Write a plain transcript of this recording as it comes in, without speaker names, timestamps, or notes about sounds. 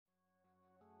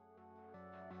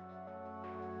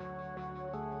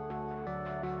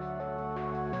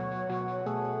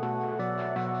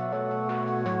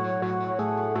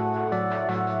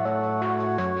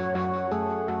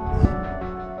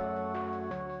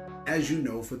as you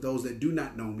know, for those that do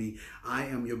not know me, I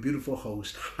am your beautiful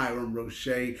host, Hiram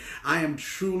Roche. I am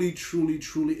truly, truly,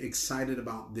 truly excited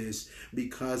about this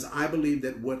because I believe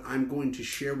that what I'm going to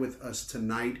share with us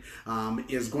tonight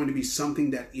is going to be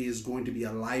something that is going to be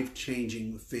a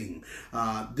life-changing thing.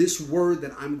 This word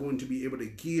that I'm going to be able to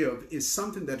give is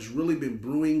something that's really been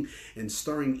brewing and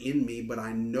stirring in me, but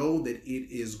I know that it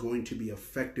is going to be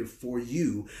effective for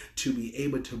you to be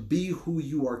able to be who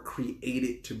you are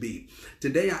created to be.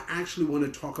 Today, I actually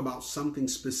want to talk about something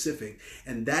specific,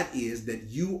 and that is that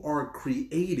you are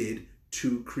created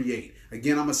to create.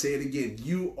 Again, I'm going to say it again.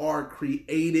 You are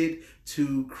created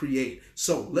to create.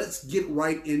 So let's get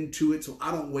right into it so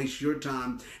I don't waste your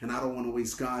time and I don't want to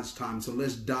waste God's time. So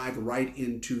let's dive right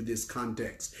into this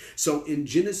context. So in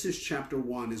Genesis chapter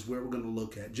 1 is where we're going to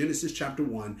look at. Genesis chapter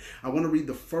 1. I want to read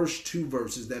the first two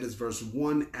verses. That is verse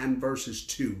 1 and verses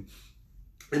 2.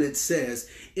 And it says,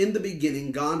 "In the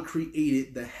beginning, God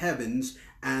created the heavens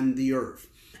and the earth.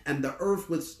 And the earth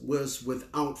was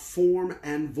without form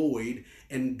and void,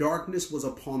 and darkness was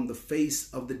upon the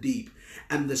face of the deep.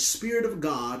 And the Spirit of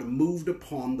God moved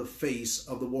upon the face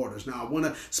of the waters." Now, I want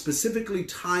to specifically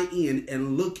tie in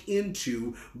and look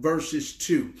into verses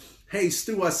 2. Hey,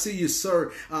 Stu, I see you,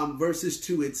 sir. Verses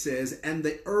 2, it says, "And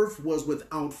the earth was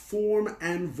without form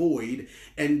and void,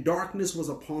 and darkness was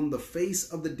upon the face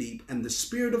of the deep, and the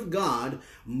Spirit of God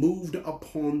moved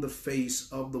upon the face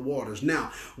of the waters."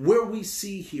 Now, where we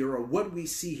see here, or what we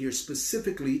see here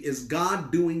specifically, is God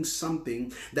doing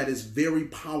something that is very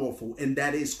powerful, and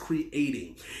that is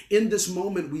creating. In this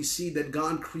moment, we see that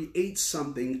God creates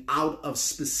something out of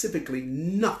specifically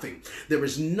nothing. There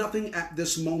is nothing at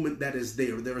this moment that is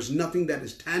there. There is nothing that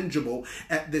is tangible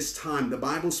at this time. The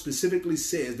Bible specifically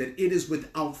says that it is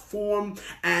without form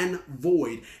and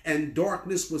void, and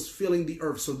darkness was filling the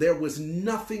earth. So there was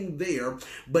nothing there.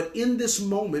 But in this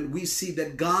moment, we see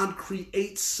that God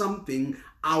creates something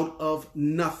out of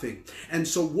nothing. And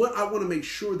so what I want to make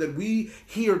sure that we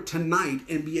hear tonight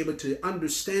and be able to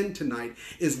understand tonight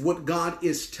is what God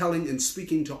is telling and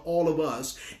speaking to all of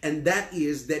us. And that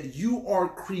is that you are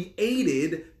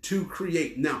created to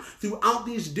create. Now, throughout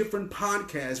these different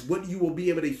podcasts, what you will be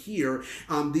able to hear,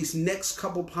 these next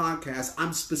couple podcasts,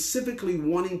 I'm specifically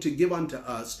wanting to give unto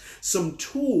us some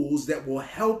tools that will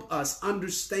help us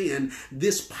understand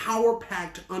this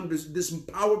power-packed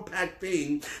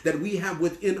thing that we have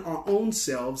within our own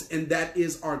selves, and that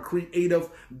is our creative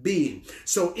being.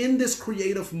 So in this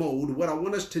creative mode, what I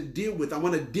want us to deal with, I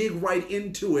want to dig right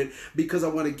into it because I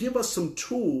want to give us some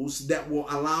tools that will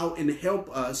allow and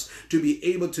help us to be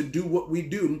able to do what we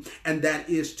do, and that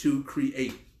is to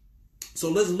create. So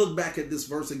let's look back at this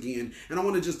verse again, and I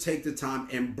want to just take the time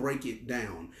and break it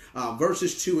down.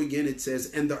 Verses 2 again, it says,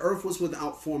 "And the earth was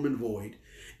without form and void,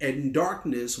 and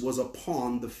darkness was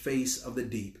upon the face of the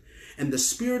deep. And the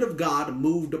Spirit of God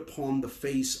moved upon the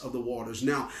face of the waters."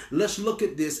 Now, let's look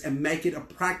at this and make it a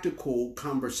practical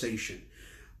conversation.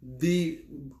 The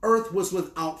earth was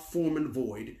without form and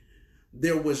void.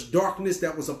 There was darkness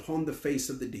that was upon the face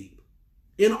of the deep.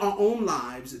 In our own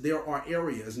lives, there are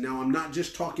areas. Now, I'm not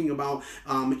just talking about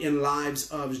in lives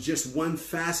of just one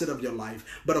facet of your life,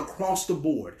 but across the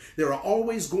board. There are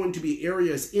always going to be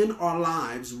areas in our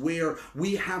lives where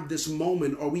we have this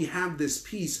moment, or we have this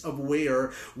piece of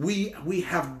where we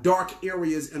have dark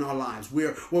areas in our lives,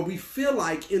 where we feel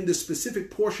like in this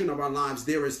specific portion of our lives,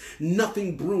 there is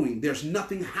nothing brewing. There's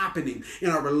nothing happening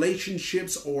in our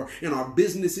relationships or in our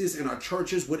businesses, in our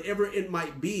churches, whatever it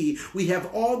might be. We have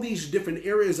all these different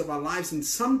areas of our lives, and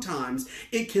sometimes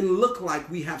it can look like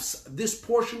we have this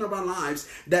portion of our lives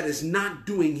that is not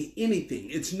doing anything.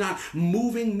 It's not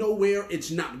moving nowhere.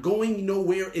 It's not going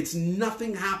nowhere. It's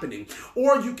nothing happening.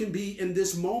 Or you can be in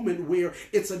this moment where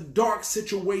it's a dark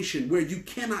situation where you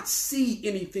cannot see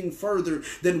anything further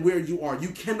than where you are. You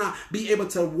cannot be able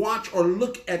to watch or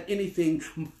look at anything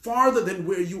farther than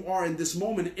where you are in this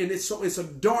moment, and it's a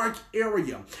dark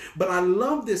area. But I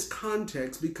love this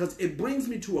context because it brings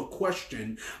me to a question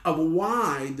of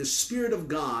why the Spirit of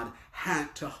God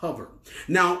had to hover.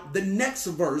 Now, the next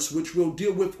verse, which we'll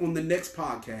deal with on the next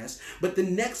podcast, but the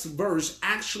next verse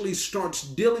actually starts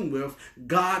dealing with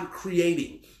God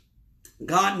creating.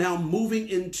 God now moving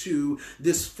into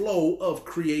this flow of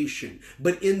creation.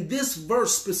 But in this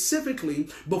verse specifically,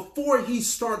 before he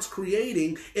starts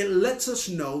creating, it lets us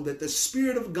know that the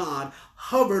Spirit of God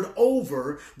hovered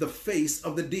over the face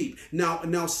of the deep.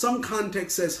 Now some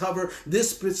context says hover. This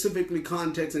specifically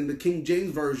context in the King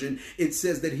James Version, it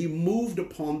says that he moved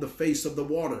upon the face of the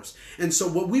waters. And so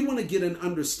what we want to get an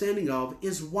understanding of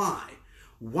is why.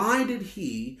 why did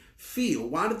the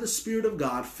Spirit of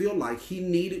God feel like he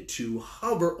needed to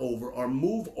hover over or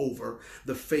move over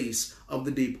the face of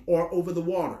the deep or over the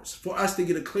waters? For us to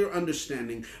get a clear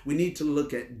understanding, we need to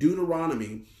look at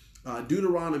Deuteronomy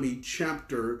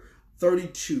chapter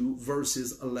 32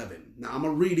 verses 11. Now I'm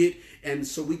going to read it, and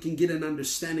so we can get an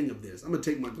understanding of this. I'm going to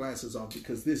take my glasses off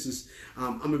because this is,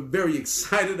 I'm very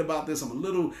excited about this. I'm a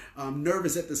little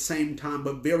nervous at the same time,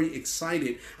 but very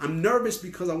excited. I'm nervous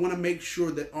because I want to make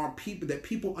sure that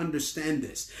people understand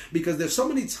this, because there's so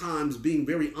many times, being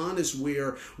very honest,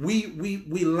 where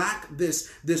we lack this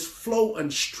flow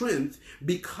and strength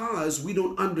because we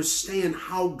don't understand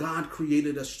how God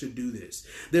created us to do this.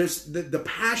 There's the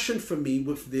passion for me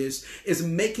with this is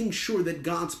making sure that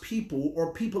God's people,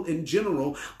 or people in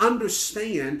general,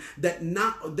 understand that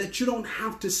you don't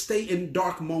have to stay in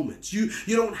dark moments. You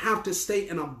don't have to stay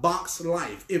in a box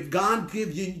life. If God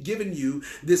given you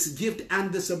this gift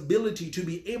and this ability to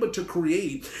be able to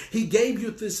create, he gave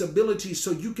you this ability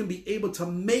so you can be able to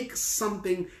make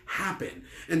something happen.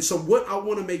 And so what I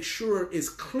want to make sure is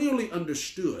clearly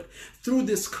understood through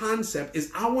this concept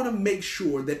is I want to make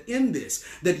sure that in this,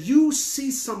 that you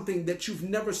see something that you've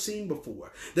never seen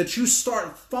before, that you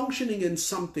start functioning in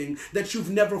something that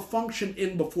you've never functioned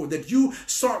in before, that you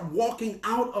start walking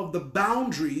out of the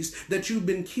boundaries that you've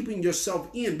been keeping yourself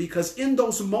in. Because in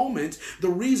those moments, the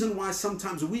reason why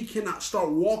sometimes we cannot start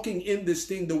walking in this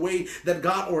thing the way that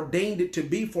God ordained it to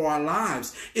be for our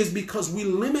lives is because we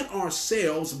limit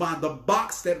ourselves by the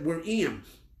box that we're in.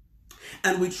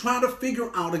 And we try to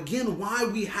figure out again why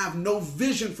we have no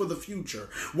vision for the future,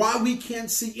 why we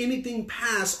can't see anything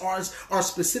past our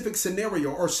specific scenario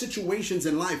or situations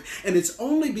in life. And it's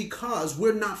only because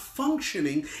we're not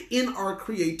functioning in our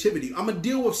creativity. I'm going to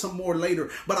deal with some more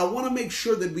later, but I want to make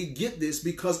sure that we get this,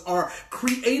 because our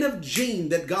creative gene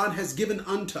that God has given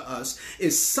unto us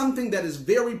is something that is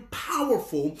very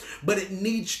powerful, but it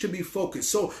needs to be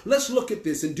focused. So let's look at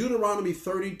this. In Deuteronomy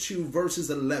 32 verses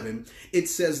 11, it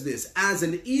says this: as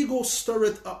an eagle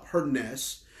stirreth up her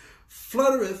nest,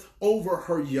 fluttereth over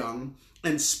her young,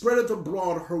 and spreadeth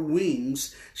abroad her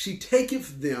wings, she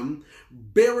taketh them,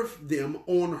 beareth them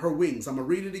on her wings. I'm going to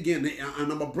read it again,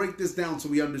 and I'm going to break this down so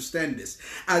we understand this.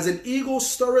 As an eagle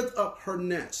stirreth up her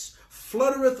nest,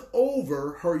 fluttereth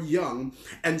over her young,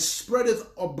 and spreadeth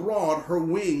abroad her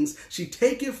wings, she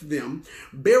taketh them,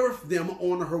 beareth them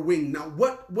on her wing. Now,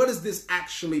 what does this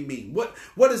actually mean?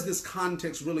 What is this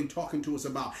context really talking to us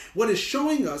about? What it's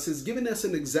showing us is giving us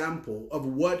an example of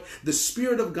what the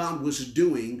Spirit of God was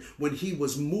doing when he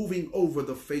was moving over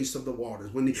the face of the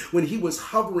waters, when he was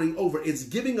hovering over. It's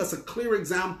giving us a clear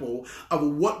example of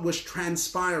what was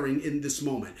transpiring in this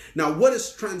moment. Now, what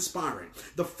is transpiring?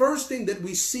 The first thing that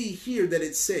we see here that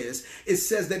it says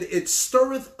that it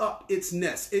stirreth up its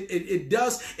nest.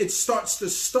 It starts to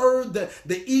stir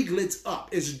the eaglets up.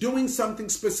 It's doing something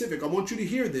specific. I want you to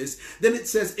hear this. Then it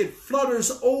says it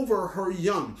flutters over her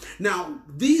young. Now,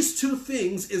 these two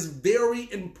things is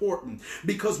very important,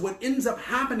 because what ends up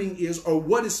happening is, or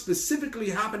what is specifically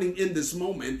happening in this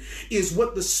moment, is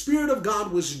what the Spirit of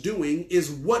God was doing is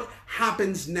what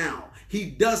happens now. He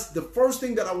does, the first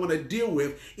thing that I want to deal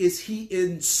with is he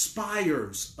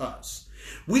inspires us.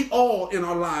 We all in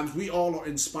our lives, we all are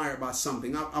inspired by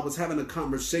something. I was having a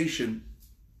conversation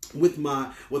with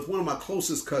one of my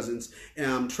closest cousins,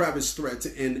 Travis Threat,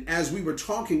 and as we were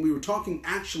talking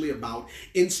actually about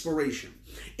inspiration.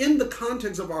 In the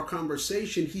context of our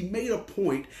conversation, he made a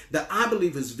point that I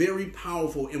believe is very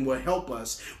powerful and will help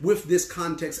us with this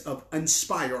context of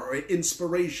inspire or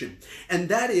inspiration. And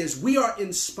that is, we are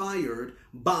inspired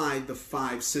by the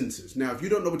five senses. Now, if you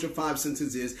don't know what your five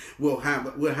senses is, we'll have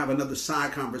another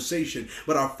side conversation.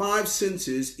 But our five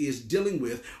senses is dealing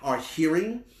with our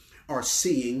hearing, our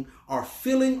seeing, our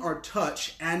feeling, our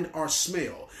touch, and our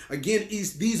smell. Again,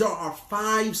 these are our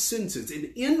five senses.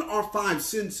 And in our five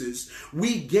senses,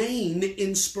 we gain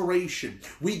inspiration.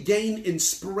 We gain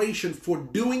inspiration for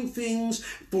doing things,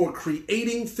 for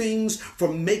creating things,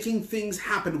 for making things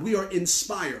happen. We are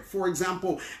inspired. For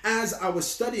example, as I was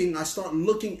studying, I started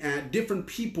looking at different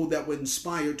people that were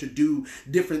inspired to do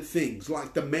different things,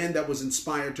 like the man that was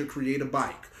inspired to create a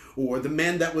bike, or the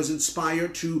man that was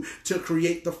inspired to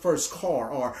create the first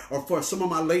car, or for some of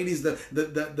my ladies,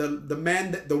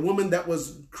 the woman that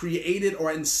was created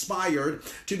or inspired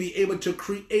to be able to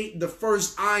create the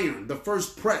first iron, the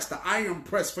first press, the iron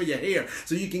press for your hair,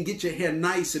 so you can get your hair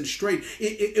nice and straight.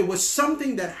 It was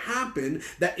something that happened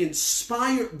that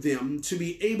inspired them to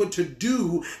be able to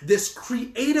do this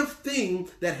creative thing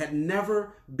that had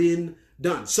never been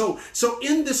done. So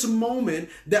in this moment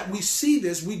that we see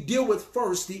this, we deal with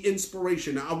first the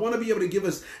inspiration. Now, I want to be able to give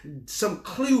us some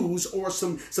clues or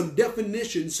some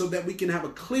definitions so that we can have a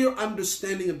clear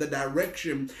understanding of the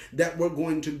direction that we're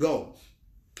going to go.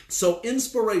 So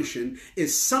inspiration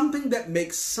is something that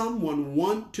makes someone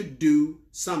want to do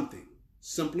something.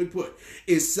 Simply put,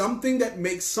 is something that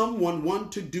makes someone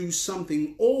want to do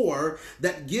something, or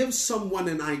that gives someone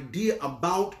an idea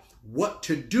about what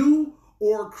to do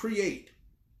or create.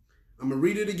 I'm going to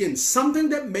read it again. Something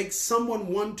that makes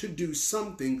someone want to do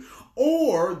something,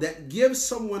 or that gives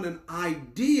someone an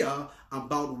idea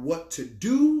about what to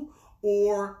do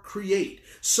or create.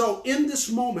 So in this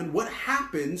moment, what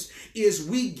happens is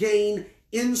we gain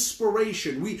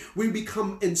inspiration. We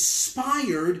become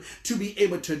inspired to be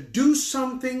able to do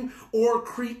something or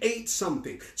create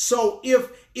something. So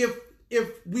if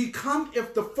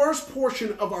the first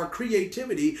portion of our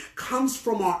creativity comes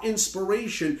from our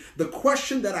inspiration, the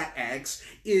question that I ask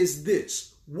is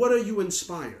this: what are you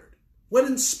inspired? What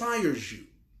inspires you?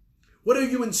 What are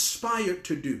you inspired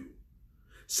to do?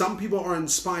 Some people are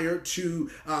inspired to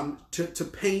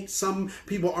paint. Some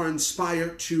people are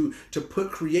inspired to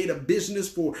create a business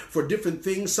for different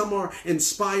things. Some are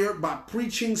inspired by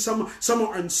preaching. Some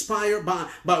are inspired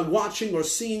by watching or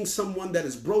seeing someone that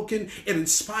is broken. It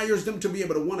inspires them to be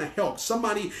able to want to help.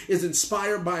 Somebody is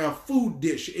inspired by a food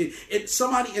dish.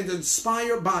 Somebody is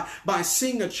inspired by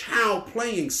seeing a child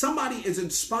playing. Somebody is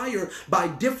inspired by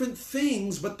different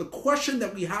things. But the question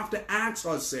that we have to ask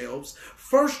ourselves,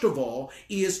 first of all,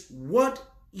 is what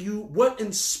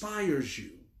inspires you?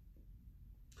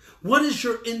 What is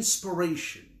your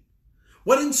inspiration?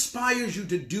 What inspires you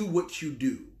to do what you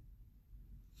do?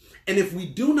 And if we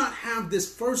do not have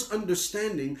this first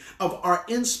understanding of our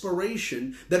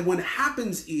inspiration, then what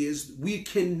happens is we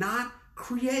cannot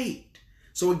create.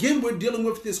 So again, we're dealing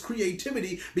with this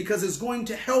creativity because it's going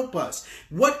to help us.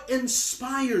 What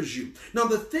inspires you? Now,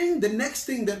 the next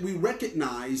thing that we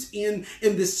recognize in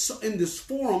this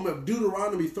forum of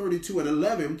Deuteronomy 32 and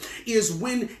 11 is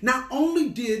when not only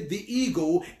did the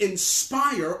eagle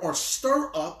inspire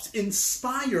the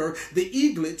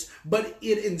eaglets, but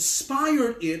it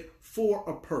inspired it for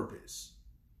a purpose.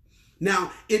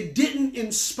 Now, it didn't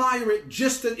inspire it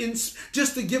just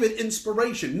to give it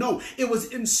inspiration. No, it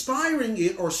was inspiring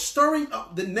it or stirring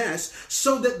up the nest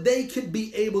so that they could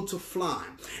be able to fly.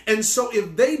 And so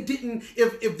if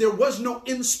there was no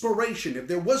inspiration, if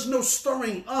there was no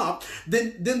stirring up,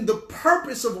 then the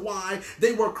purpose of why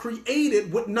they were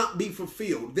created would not be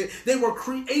fulfilled. They were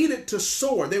created to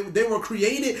soar. They were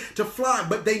created to fly,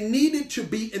 but they needed to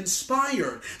be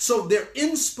inspired. So their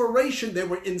inspiration, they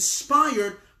were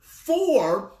inspired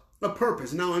for a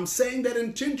purpose. Now, I'm saying that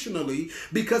intentionally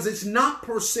because it's not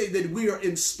per se that we are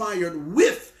inspired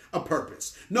with a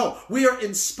purpose. No, we are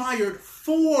inspired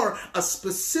for a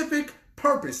specific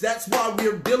purpose. That's why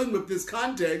we're dealing with this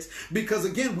context, because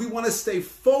again, we want to stay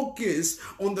focused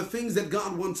on the things that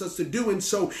God wants us to do. And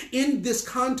so in this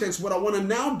context, what I want to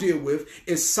now deal with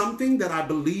is something that I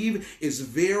believe is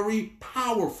very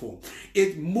powerful.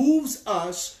 It moves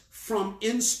us from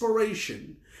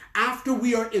inspiration. After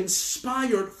we are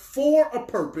inspired for a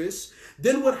purpose,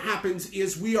 then what happens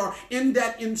is we are in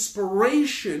that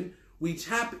inspiration, we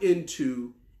tap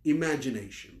into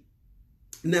imagination.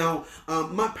 Now,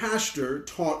 my pastor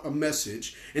taught a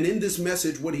message, and in this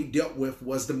message, what he dealt with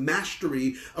was the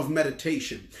mastery of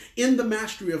meditation. In the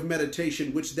mastery of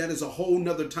meditation, which that is a whole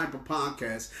nother type of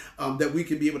podcast that we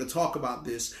can be able to talk about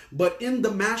this, but in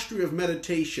the mastery of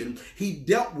meditation, he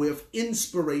dealt with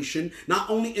inspiration, not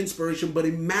only inspiration, but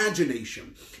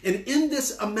imagination. And in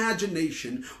this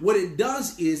imagination, what it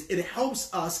does is it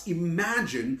helps us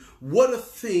imagine what a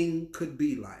thing could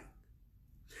be like.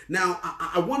 Now,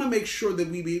 I want to make sure that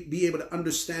we be able to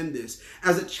understand this.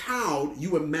 As a child,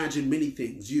 you imagine many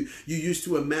things. You used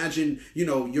to imagine,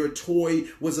 your toy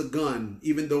was a gun,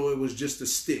 even though it was just a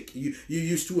stick. You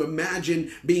used to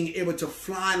imagine being able to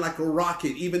fly like a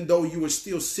rocket, even though you were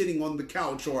still sitting on the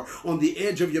couch or on the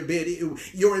edge of your bed.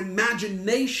 Your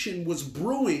imagination was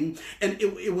brewing, and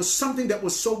it was something that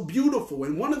was so beautiful.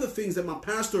 And one of the things that my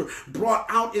pastor brought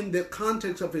out in the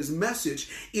context of his message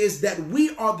is that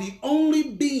we are the only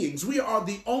beings, we are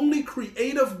the only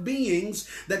creative beings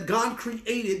that God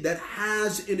created that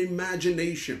has an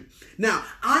imagination. Now,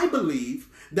 I believe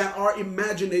that our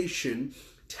imagination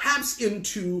taps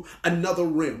into another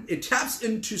realm. It taps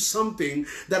into something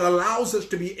that allows us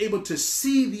to be able to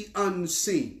see the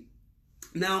unseen.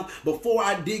 Now, before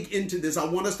I dig into this, I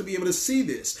want us to be able to see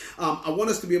this. I want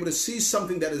us to be able to see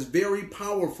something that is very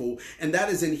powerful, and that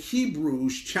is in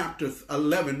Hebrews chapter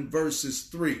 11, verses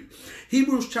 3.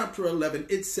 Hebrews chapter 11,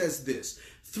 it says this: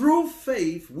 Through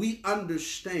faith, we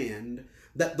understand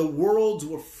that the worlds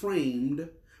were framed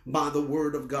by the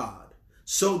word of God,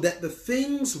 so that the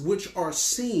things which are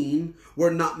seen were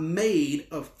not made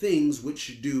of things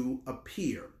which do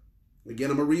appear.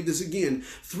 Again, I'm going to read this again.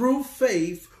 Through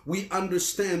faith, we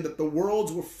understand that the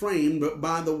worlds were framed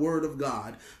by the word of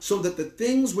God, so that the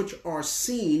things which are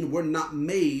seen were not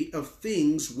made of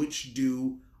things which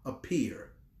do appear.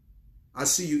 I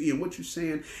see you, Ian. What you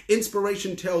saying?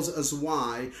 Inspiration tells us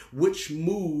why, which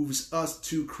moves us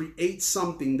to create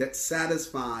something that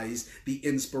satisfies the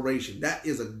inspiration. That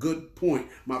is a good point,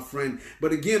 my friend.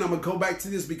 But again, I'm going to go back to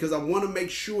this because I want to make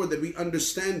sure that we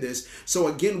understand this. So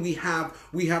again, we have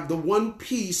the one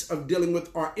piece of dealing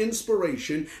with our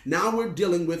inspiration. Now we're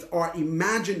dealing with our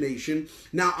imagination.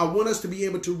 Now I want us to be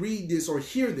able to read this or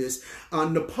hear this.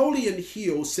 Napoleon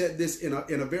Hill said this in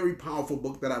a very powerful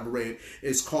book that I've read.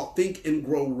 It's called Think and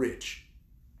Grow Rich.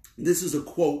 This is a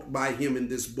quote by him in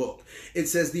this book. It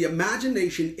says, "The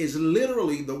imagination is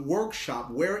literally the workshop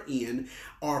wherein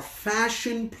are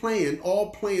fashioned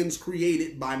all plans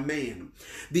created by man.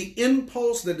 The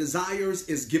impulse, the desires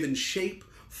is given shape,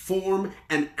 form,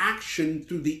 and action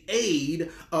through the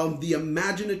aid of the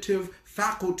imaginative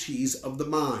faculties of the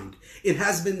mind. It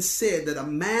has been said that a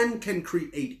man can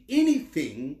create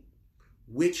anything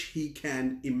which he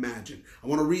can imagine." I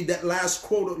want to read that last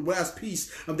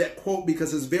piece of that quote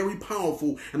because it's very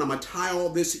powerful, and I'm going to tie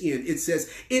all this in. It says,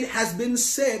 "It has been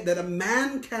said that a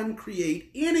man can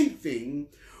create anything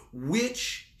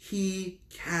which he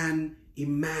can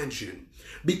imagine."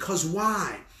 Because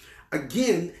why?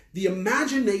 Again, the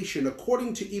imagination,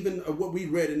 according to even what we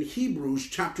read in Hebrews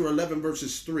chapter 11,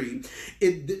 verses 3,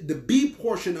 the B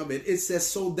portion of it, it says,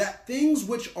 "So that things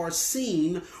which are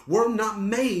seen were not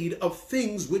made of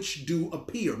things which do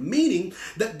appear." Meaning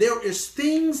that there is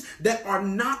things that are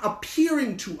not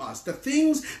appearing to us, the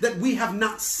things that we have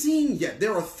not seen yet.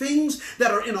 There are things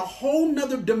that are in a whole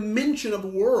nother dimension of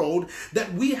world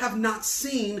that we have not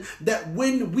seen, that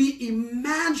when we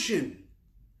imagine,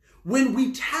 when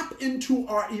we tap into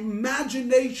our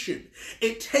imagination,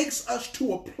 it takes us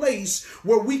to a place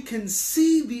where we can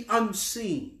see the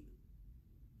unseen,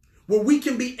 where we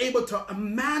can be able to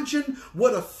imagine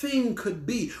what a thing could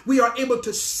be. We are able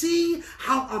to see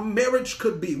how our marriage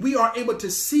could be. We are able to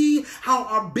see how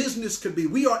our business could be.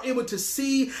 We are able to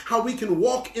see how we can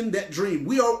walk in that dream.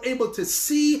 We are able to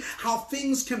see how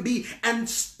things can be,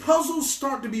 and puzzles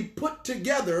start to be put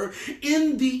together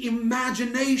in the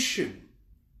imagination.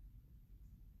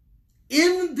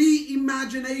 In the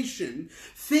imagination,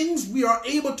 we are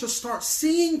able to start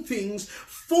seeing things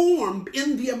formed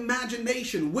in the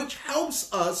imagination, which helps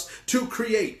us to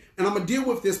create. And I'm going to deal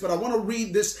with this, but I want to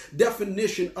read this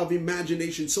definition of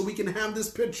imagination so we can have this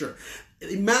picture.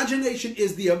 Imagination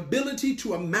is the ability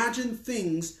to imagine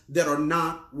things that are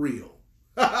not real.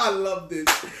 I love this.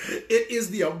 It is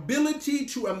the ability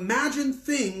to imagine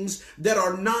things that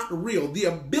are not real. The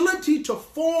ability to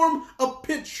form a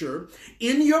picture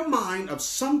in your mind of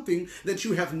something that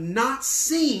you have not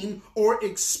seen or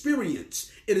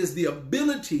experienced. It is the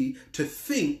ability to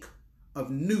think of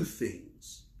new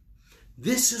things.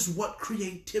 This is what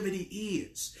creativity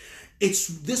is. It's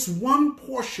this one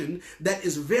portion that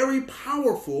is very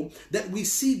powerful that we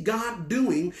see God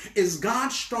doing is God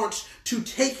starts to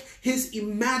take his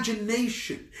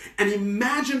imagination and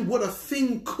imagine what a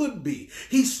thing could be.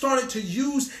 He started to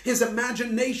use his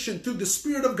imagination through the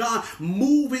Spirit of God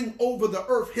moving over the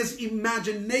earth. His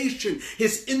imagination,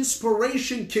 his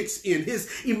inspiration kicks in. His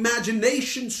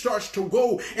imagination starts to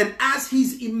go. And as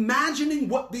he's imagining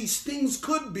what these things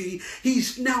could be,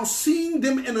 he's now seeing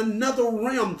them in another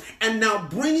realm and now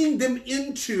bringing them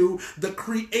into the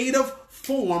creative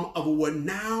form of what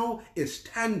now is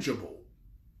tangible.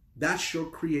 That's your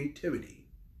creativity.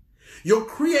 Your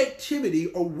creativity,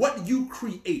 or what you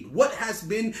create, what has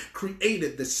been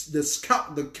created,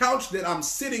 the couch that I'm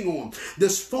sitting on,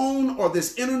 this phone or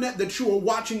this internet that you are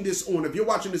watching this on. If you're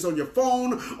watching this on your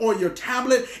phone or your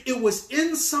tablet, it was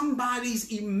in somebody's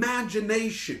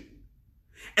imagination.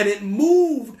 And it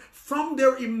moved from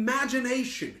their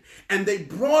imagination and they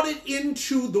brought it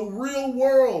into the real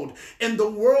world and the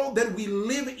world that we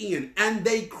live in, and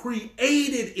they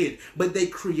created it, but they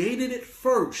created it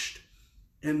first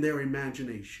in their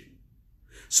imagination.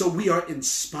 So we are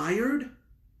inspired.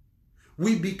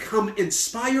 We become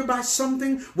inspired by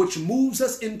something which moves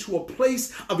us into a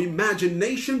place of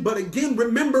imagination. But again,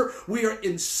 remember, we are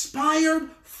inspired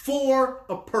for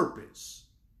a purpose.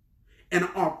 And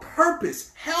our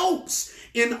purpose helps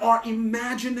in our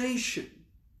imagination.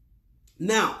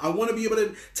 Now, I want to be able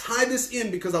to tie this in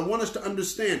because I want us to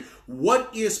understand what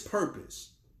is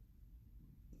purpose.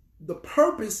 The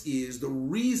purpose is the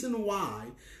reason why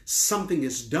something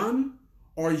is done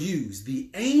or used, the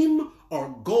aim or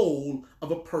goal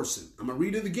of a person. I'm going to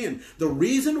read it again. The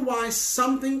reason why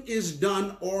something is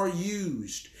done or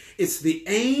used, it's the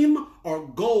aim or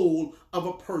goal of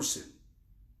a person.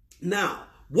 Now,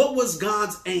 what was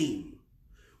God's aim?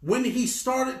 When he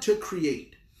started to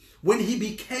create, when he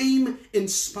became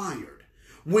inspired,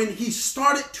 when he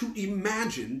started to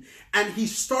imagine and he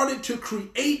started to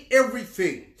create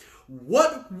everything,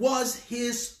 what was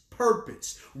his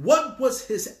purpose? What was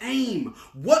his aim?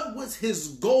 What was his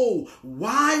goal?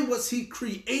 Why was he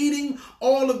creating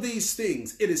all of these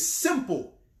things? It is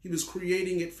simple. He was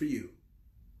creating it for you.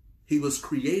 He was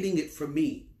creating it for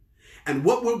me. And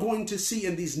what we're going to see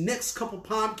in these next couple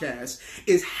podcasts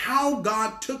is how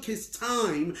God took his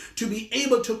time to be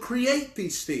able to create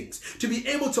these things, to be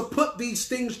able to put these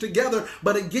things together.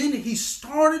 But again, he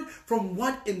started from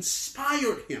what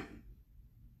inspired him.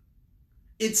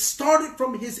 It started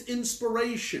from his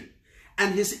inspiration,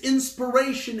 and his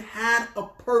inspiration had a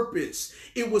purpose.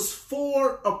 It was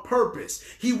for a purpose.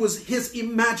 His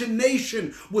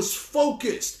imagination was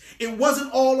focused. It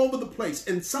wasn't all over the place.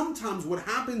 And sometimes what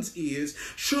happens is,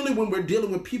 surely when we're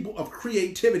dealing with people of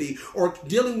creativity or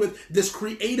dealing with this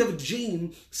creative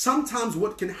gene, sometimes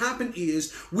what can happen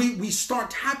is we start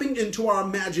tapping into our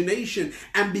imagination,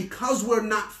 and because we're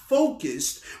not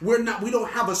focused, we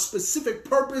don't have a specific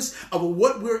purpose of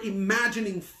what we're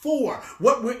imagining for,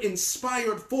 what we're inspired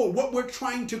for, what we're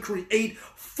trying to create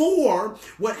for.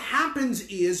 What happens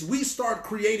is we start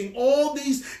creating all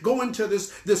these, go into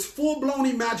this full-blown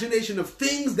imagination of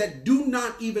things that do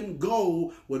not even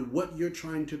go with what you're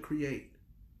trying to create.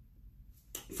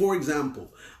 For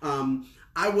example,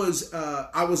 I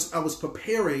was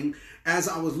preparing as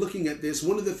I was looking at this.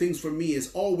 One of the things for me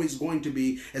is always going to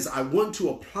be is I want to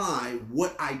apply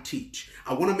what I teach.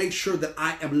 I want to make sure that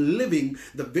I am living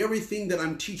the very thing that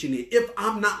I'm teaching it. If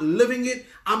I'm not living it,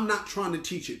 I'm not trying to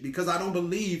teach it, because I don't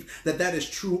believe that that is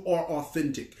true or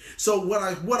authentic. So what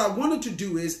I wanted to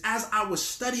do is, as I was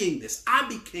studying this, I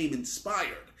became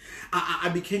inspired. I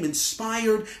became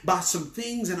inspired by some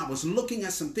things, and I was looking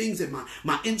at some things, and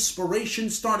my inspiration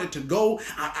started to go.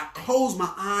 I closed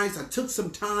my eyes, I took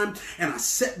some time, and I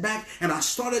sat back, and I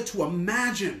started to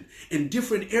imagine in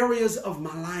different areas of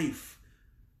my life.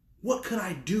 What could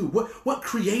I do? What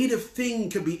creative thing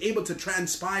could be able to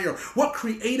transpire? What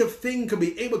creative thing could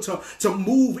be able to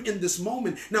move in this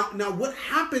moment? Now what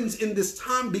happens in this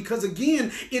time, because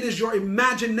again, it is your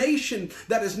imagination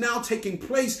that is now taking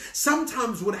place.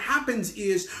 Sometimes what happens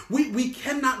is we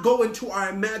cannot go into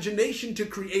our imagination to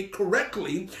create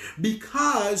correctly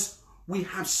because we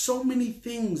have so many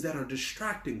things that are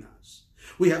distracting us.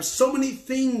 We have so many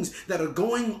things that are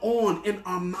going on in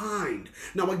our mind.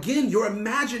 Now, again, your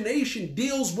imagination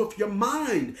deals with your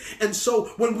mind. And so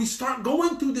when we start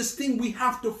going through this thing, we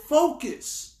have to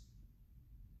focus.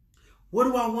 What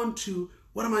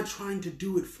am I trying to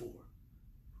do it for?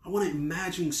 I want to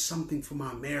imagine something for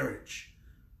my marriage.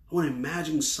 I want to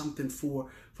imagine something for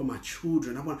my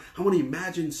children. I want to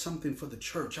imagine something for the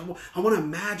church. I want to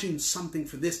imagine something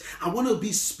for this. I want to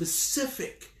be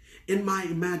specific in my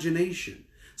imagination.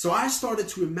 So I started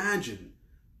to imagine.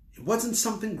 It wasn't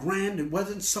something grand. It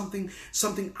wasn't something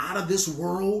out of this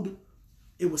world.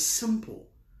 It was simple.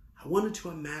 I wanted to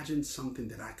imagine something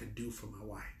that I could do for my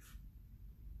wife.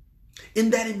 In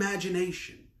that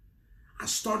imagination, I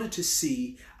started to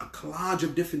see a collage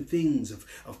of different things,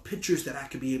 of pictures that I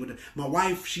could be able to. My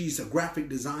wife, she's a graphic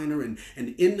designer, and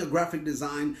in the graphic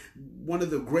design, one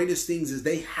of the greatest things is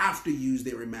they have to use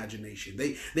their imagination.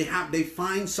 They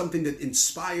find something that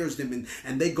inspires them,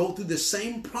 and they go through the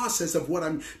same process of what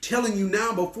I'm telling you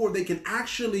now before they can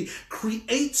actually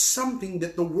create something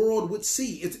that the world would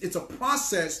see. It's a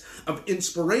process of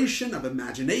inspiration, of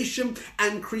imagination,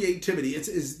 and creativity.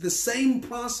 It's the same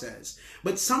process.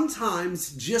 But sometimes,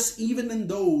 just even in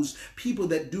those people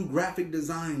that do graphic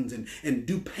designs and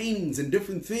do paintings and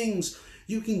different things,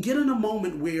 you can get in a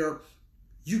moment where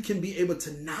you can be able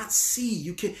to not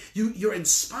see. You're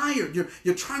inspired.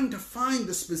 You're trying to find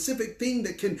the specific thing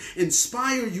that can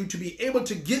inspire you to be able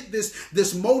to get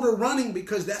this motor running,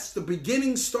 because that's the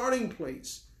beginning starting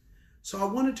place. So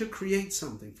I wanted to create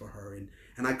something for her,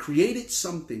 and I created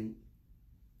something,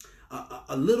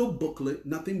 a little booklet,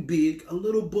 nothing big, a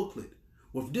little booklet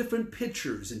with different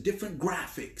pictures and different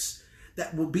graphics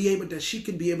that she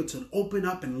can be able to open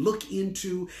up and look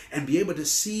into and be able to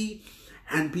see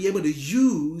and be able to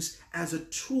use as a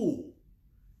tool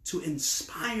to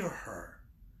inspire her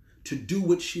to do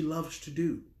what she loves to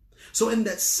do. So in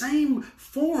that same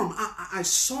form, I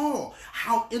saw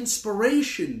how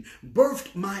inspiration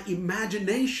birthed my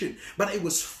imagination, but it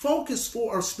was focused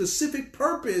for a specific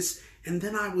purpose, and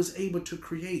then I was able to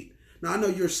create. Now, I know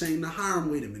you're saying, now, Hiram,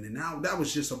 wait a minute. Now, that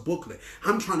was just a booklet.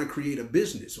 I'm trying to create a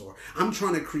business, or I'm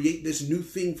trying to create this new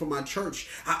thing for my church.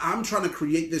 I'm trying to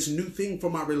create this new thing for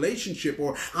my relationship,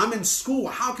 or I'm in school.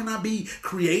 How can I be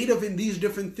creative in these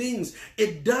different things?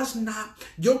 It does not,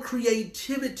 your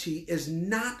creativity is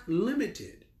not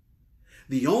limited.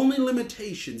 The only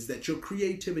limitations that your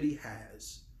creativity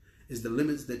has is the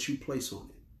limits that you place on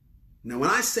it. Now,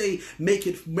 when I say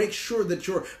make sure that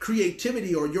your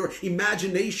creativity or your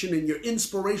imagination and your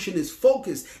inspiration is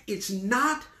focused, it's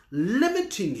not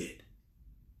limiting it.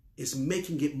 It's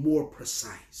making it more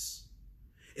precise.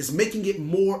 It's making it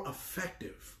more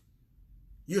effective.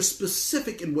 You're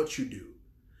specific in what you do.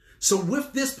 So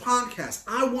with this podcast,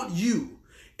 I want you,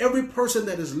 every person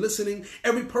that is listening,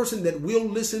 every person that will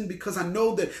listen, because I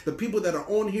know that the people that are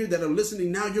on here that are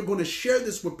listening now, you're going to share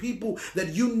this with people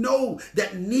that you know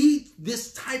that need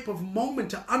this type of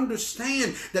moment to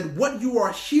understand that what you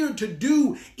are here to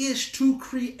do is to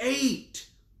create.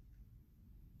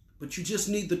 But you just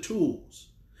need the tools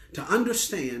to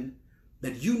understand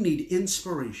that you need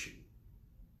inspiration.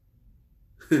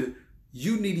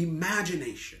 You need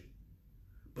imagination.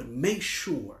 But make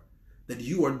sure that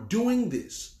you are doing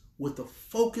this with a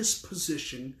focused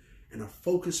position and a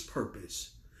focused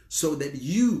purpose so that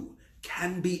you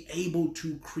can be able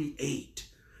to create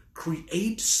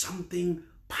something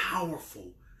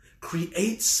powerful,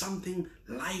 create something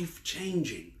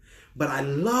life-changing. But I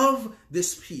love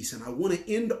this piece, and I want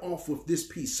to end off with this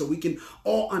piece so we can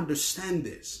all understand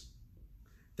this,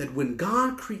 that when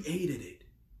God created it,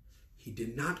 he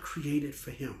did not create it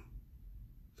for him.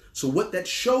 So what that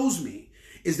shows me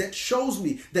is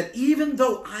that even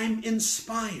though I'm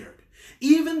inspired,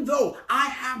 even though I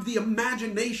have the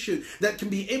imagination that can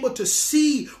be able to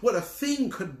see what a thing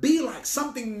could be like,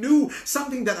 something new,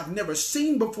 something that I've never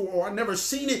seen before, or I've never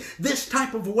seen it this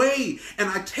type of way, and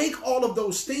I take all of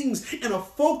those things in a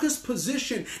focused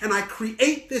position and I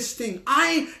create this thing,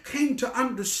 I came to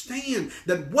understand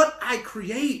that what I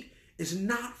create is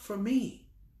not for me.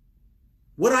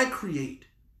 What I create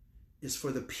is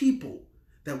for the people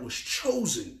that was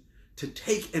chosen to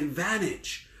take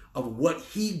advantage of what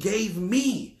he gave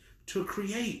me to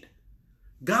create.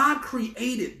 God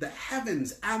created the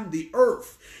heavens and the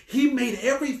earth. He made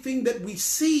everything that we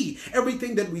see,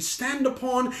 everything that we stand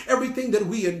upon, everything that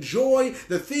we enjoy,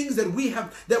 the things that we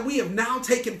have now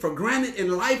taken for granted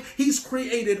in life. He's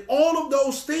created all of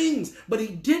those things, but he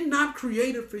did not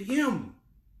create it for him.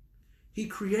 He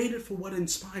created for what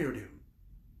inspired him.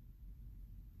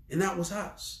 And that was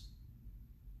us.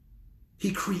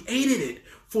 He created it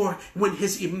for when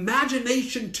his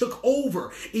imagination took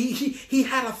over. He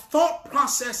had a thought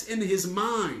process in his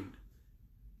mind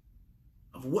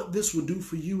of what this would do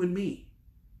for you and me.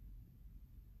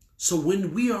 So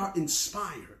when we are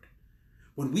inspired,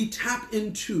 when we tap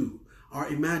into our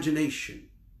imagination,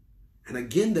 and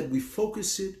again that we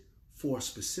focus it for a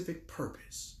specific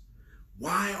purpose,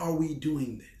 why are we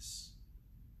doing this?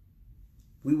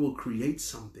 We will create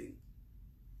something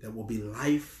that will be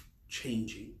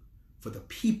life-changing for the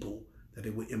people that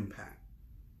it will impact.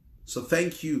 So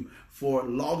thank you for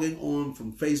logging on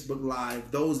from Facebook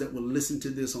Live. Those that will listen to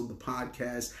this on the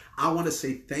podcast, I want to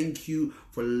say thank you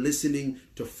for listening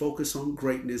to Focus on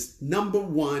Greatness,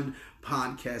 #1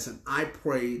 podcast. And I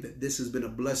pray that this has been a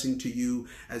blessing to you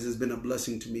as it's been a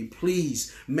blessing to me.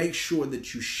 Please make sure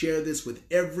that you share this with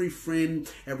every friend,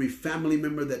 every family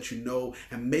member that you know.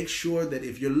 And make sure that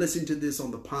if you're listening to this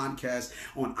on the podcast,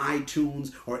 on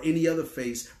iTunes or any other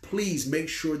place, please make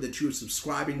sure that you're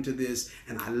subscribing to this.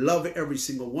 And I love every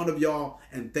single one of y'all.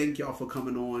 And thank y'all for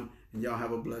coming on. And y'all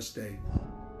have a blessed day.